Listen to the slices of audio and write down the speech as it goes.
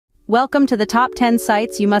Welcome to the top 10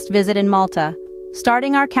 sites you must visit in Malta.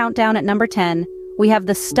 Starting our countdown at number 10, we have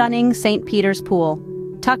the stunning St. Peter's Pool.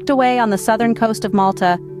 Tucked away on the southern coast of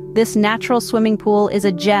Malta, this natural swimming pool is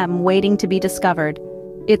a gem waiting to be discovered.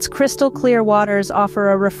 Its crystal-clear waters offer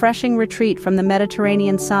a refreshing retreat from the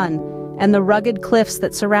Mediterranean sun, and the rugged cliffs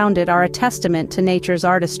that surround it are a testament to nature's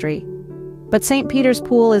artistry. But St. Peter's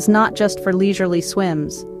Pool is not just for leisurely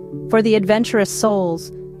swims. For the adventurous souls,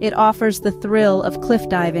 it offers the thrill of cliff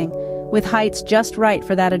diving, with heights just right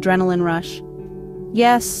for that adrenaline rush.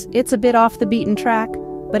 Yes, it's a bit off the beaten track,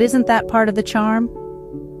 but isn't that part of the charm?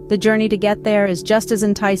 The journey to get there is just as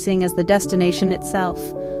enticing as the destination itself,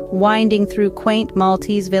 winding through quaint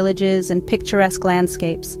Maltese villages and picturesque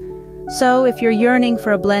landscapes. So, if you're yearning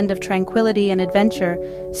for a blend of tranquility and adventure,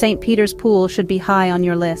 St. Peter's Pool should be high on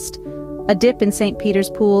your list. A dip in St. Peter's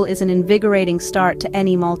Pool is an invigorating start to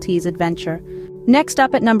any Maltese adventure. Next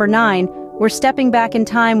up at number 9, we're stepping back in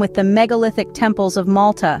time with the megalithic temples of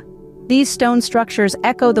Malta. These stone structures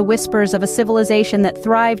echo the whispers of a civilization that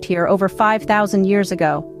thrived here over 5,000 years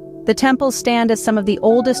ago. The temples stand as some of the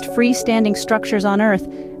oldest freestanding structures on Earth,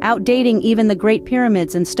 outdating even the Great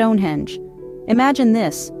Pyramids and Stonehenge. Imagine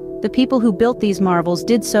this, the people who built these marvels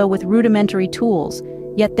did so with rudimentary tools,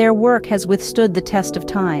 yet their work has withstood the test of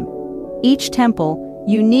time. Each temple,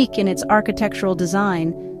 unique in its architectural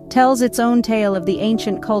design, tells its own tale of the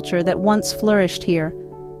ancient culture that once flourished here.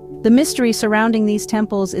 The mystery surrounding these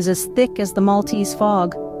temples is as thick as the Maltese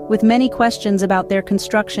fog, with many questions about their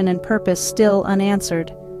construction and purpose still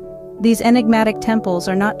unanswered. These enigmatic temples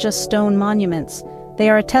are not just stone monuments, they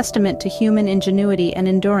are a testament to human ingenuity and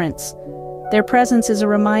endurance. Their presence is a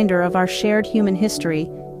reminder of our shared human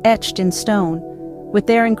history, etched in stone. With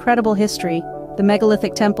their incredible history, the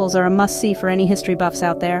megalithic temples are a must-see for any history buffs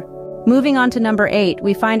out there. Moving on to number 8,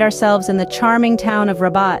 we find ourselves in the charming town of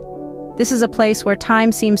Rabat. This is a place where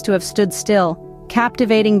time seems to have stood still,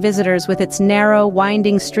 captivating visitors with its narrow,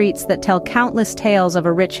 winding streets that tell countless tales of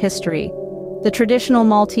a rich history. The traditional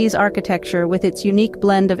Maltese architecture, with its unique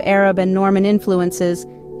blend of Arab and Norman influences,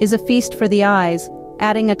 is a feast for the eyes,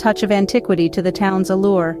 adding a touch of antiquity to the town's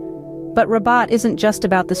allure. But Rabat isn't just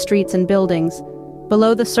about the streets and buildings.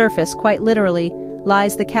 Below the surface, quite literally,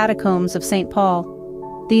 lies the catacombs of St. Paul.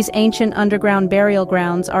 These ancient underground burial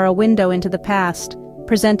grounds are a window into the past,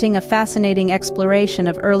 presenting a fascinating exploration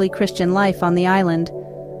of early Christian life on the island.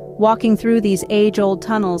 Walking through these age-old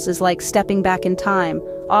tunnels is like stepping back in time,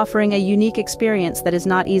 offering a unique experience that is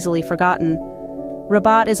not easily forgotten.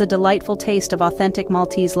 Rabat is a delightful taste of authentic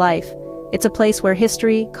Maltese life. It's a place where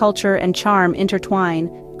history, culture, and charm intertwine,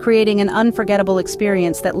 creating an unforgettable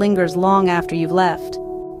experience that lingers long after you've left.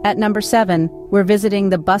 At number 7, we're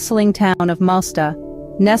visiting the bustling town of Mosta.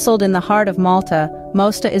 Nestled in the heart of Malta,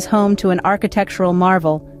 Mosta is home to an architectural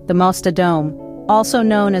marvel, the Mosta Dome. Also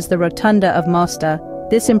known as the Rotunda of Mosta,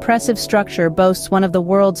 this impressive structure boasts one of the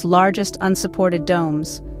world's largest unsupported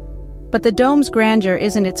domes. But the dome's grandeur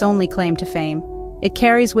isn't its only claim to fame. It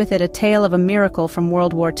carries with it a tale of a miracle from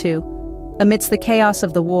World War II. Amidst the chaos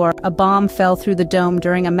of the war, a bomb fell through the dome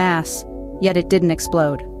during a mass, yet it didn't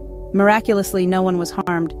explode. Miraculously, no one was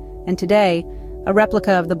harmed, and today, a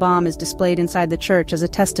replica of the bomb is displayed inside the church as a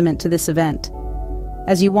testament to this event.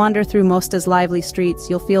 As you wander through Mosta's lively streets,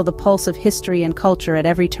 you'll feel the pulse of history and culture at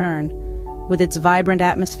every turn. With its vibrant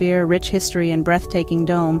atmosphere, rich history, and breathtaking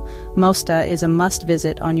dome, Mosta is a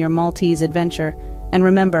must-visit on your Maltese adventure. And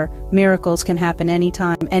remember, miracles can happen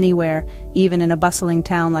anytime, anywhere, even in a bustling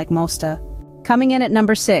town like Mosta. Coming in at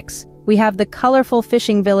number 6, we have the colorful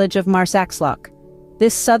fishing village of Marsaxlokk.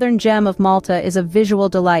 This southern gem of Malta is a visual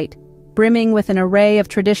delight, brimming with an array of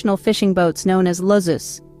traditional fishing boats known as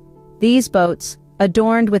luzus. These boats,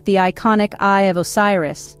 adorned with the iconic Eye of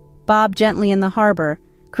Osiris, bob gently in the harbor,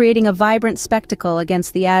 creating a vibrant spectacle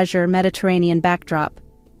against the azure Mediterranean backdrop.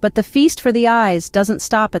 But the feast for the eyes doesn't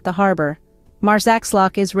stop at the harbor.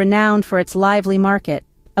 Marsaxlokk is renowned for its lively market,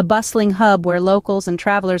 a bustling hub where locals and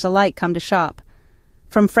travelers alike come to shop.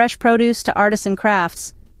 From fresh produce to artisan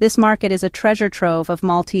crafts, this market is a treasure trove of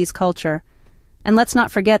Maltese culture. And let's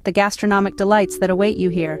not forget the gastronomic delights that await you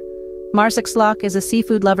here. Marsaxlokk is a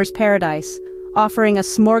seafood lover's paradise, offering a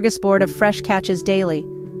smorgasbord of fresh catches daily.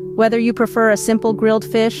 Whether you prefer a simple grilled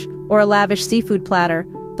fish or a lavish seafood platter,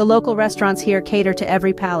 the local restaurants here cater to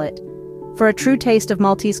every palate. For a true taste of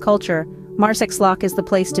Maltese culture, Marsaxlokk is the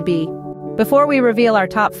place to be. Before we reveal our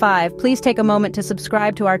top 5, please take a moment to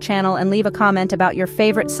subscribe to our channel and leave a comment about your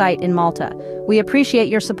favorite site in Malta. We appreciate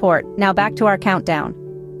your support. Now back to our countdown.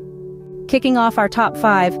 Kicking off our top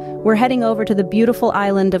 5, we're heading over to the beautiful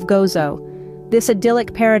island of Gozo. This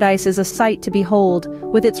idyllic paradise is a sight to behold,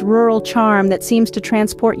 with its rural charm that seems to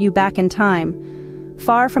transport you back in time.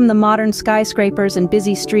 Far from the modern skyscrapers and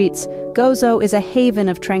busy streets, Gozo is a haven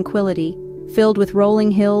of tranquility, filled with rolling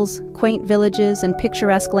hills, quaint villages, and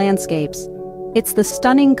picturesque landscapes. It's the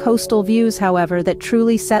stunning coastal views, however, that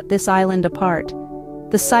truly set this island apart.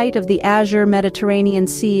 The sight of the azure Mediterranean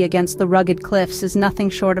Sea against the rugged cliffs is nothing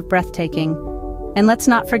short of breathtaking. And let's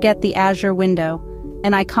not forget the Azure Window,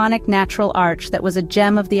 an iconic natural arch that was a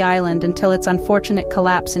gem of the island until its unfortunate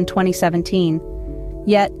collapse in 2017.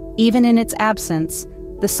 Yet, even in its absence,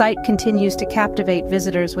 the site continues to captivate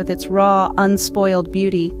visitors with its raw, unspoiled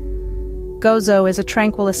beauty. Gozo is a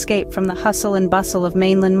tranquil escape from the hustle and bustle of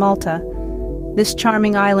mainland Malta. This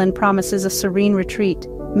charming island promises a serene retreat,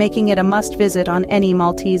 making it a must-visit on any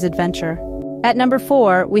Maltese adventure. At number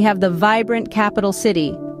 4, we have the vibrant capital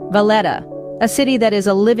city, Valletta, a city that is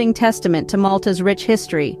a living testament to Malta's rich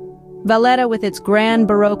history. Valletta, with its grand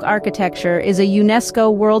Baroque architecture, is a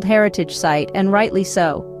UNESCO World Heritage Site, and rightly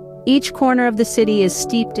so. Each corner of the city is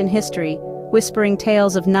steeped in history, whispering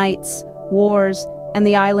tales of knights, wars, and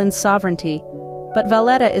the island's sovereignty. But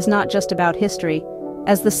Valletta is not just about history.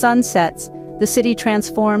 As the sun sets, the city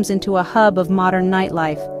transforms into a hub of modern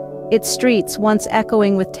nightlife. Its streets, once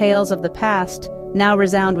echoing with tales of the past, now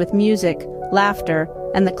resound with music, laughter,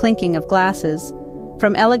 and the clinking of glasses.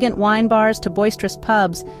 From elegant wine bars to boisterous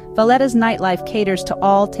pubs, Valletta's nightlife caters to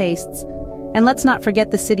all tastes. And let's not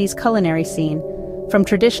forget the city's culinary scene. From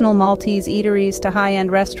traditional Maltese eateries to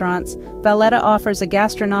high-end restaurants, Valletta offers a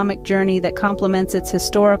gastronomic journey that complements its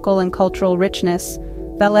historical and cultural richness.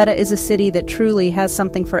 Valletta is a city that truly has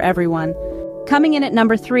something for everyone. Coming in at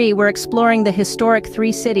number 3, we're exploring the historic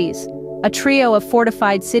Three Cities, a trio of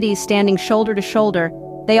fortified cities standing shoulder to shoulder.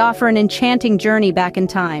 They offer an enchanting journey back in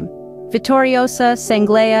time. Vittoriosa,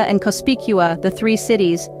 Sanglea, and Cospicua, the three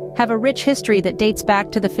cities, have a rich history that dates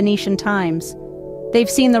back to the Phoenician times. They've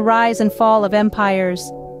seen the rise and fall of empires,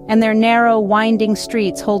 and their narrow, winding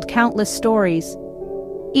streets hold countless stories.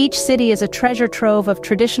 Each city is a treasure trove of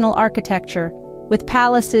traditional architecture, with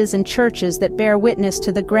palaces and churches that bear witness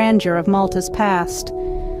to the grandeur of Malta's past.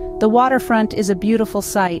 The waterfront is a beautiful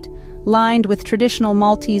sight, lined with traditional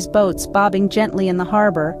Maltese boats bobbing gently in the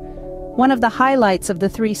harbor. One of the highlights of the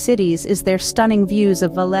three cities is their stunning views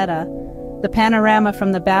of Valletta. The panorama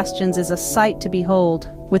from the bastions is a sight to behold,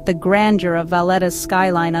 with the grandeur of Valletta's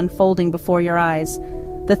skyline unfolding before your eyes.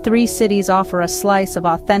 The three cities offer a slice of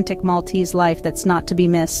authentic Maltese life that's not to be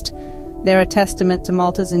missed. They're a testament to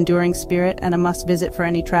Malta's enduring spirit and a must-visit for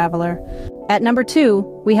any traveler. At number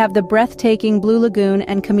 2, we have the breathtaking Blue Lagoon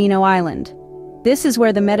and Camino Island. This is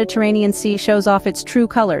where the Mediterranean Sea shows off its true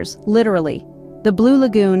colors, literally. The Blue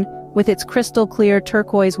Lagoon, with its crystal-clear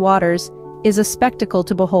turquoise waters, is a spectacle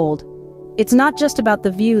to behold. It's not just about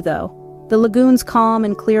the view, though. The lagoon's calm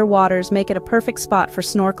and clear waters make it a perfect spot for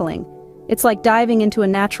snorkeling. It's like diving into a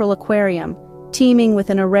natural aquarium, teeming with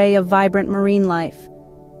an array of vibrant marine life.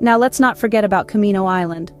 Now let's not forget about Camino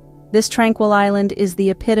Island. This tranquil island is the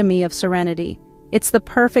epitome of serenity. It's the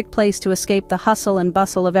perfect place to escape the hustle and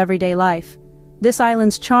bustle of everyday life. This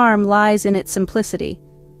island's charm lies in its simplicity.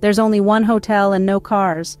 There's only one hotel and no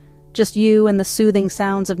cars, just you and the soothing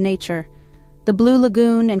sounds of nature. The Blue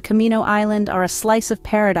Lagoon and Camino Island are a slice of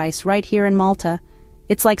paradise right here in Malta.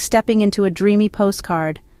 It's like stepping into a dreamy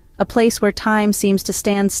postcard, a place where time seems to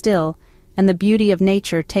stand still, and the beauty of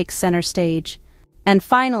nature takes center stage. And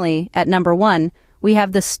finally, at number 1, we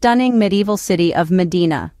have the stunning medieval city of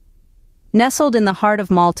Medina. Nestled in the heart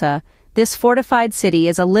of Malta, this fortified city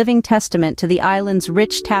is a living testament to the island's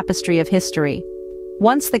rich tapestry of history.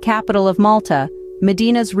 Once the capital of Malta,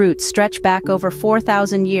 Medina's roots stretch back over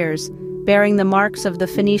 4,000 years, bearing the marks of the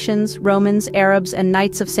Phoenicians, Romans, Arabs, and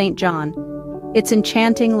Knights of St. John. Its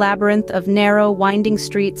enchanting labyrinth of narrow, winding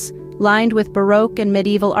streets, lined with Baroque and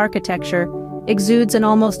medieval architecture, exudes an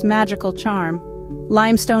almost magical charm.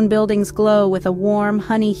 Limestone buildings glow with a warm,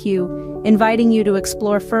 honey hue, inviting you to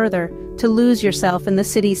explore further, to lose yourself in the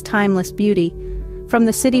city's timeless beauty. From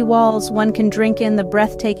the city walls, one can drink in the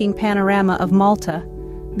breathtaking panorama of Malta.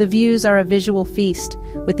 The views are a visual feast,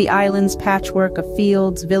 with the island's patchwork of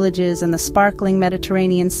fields, villages, and the sparkling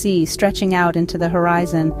Mediterranean Sea stretching out into the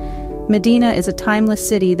horizon. Medina is a timeless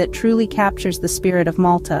city that truly captures the spirit of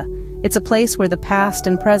Malta. It's a place where the past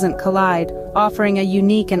and present collide, offering a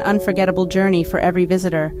unique and unforgettable journey for every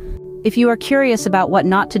visitor. If you are curious about what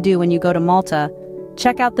not to do when you go to Malta,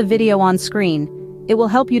 check out the video on screen. It will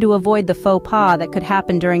help you to avoid the faux pas that could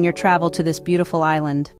happen during your travel to this beautiful island.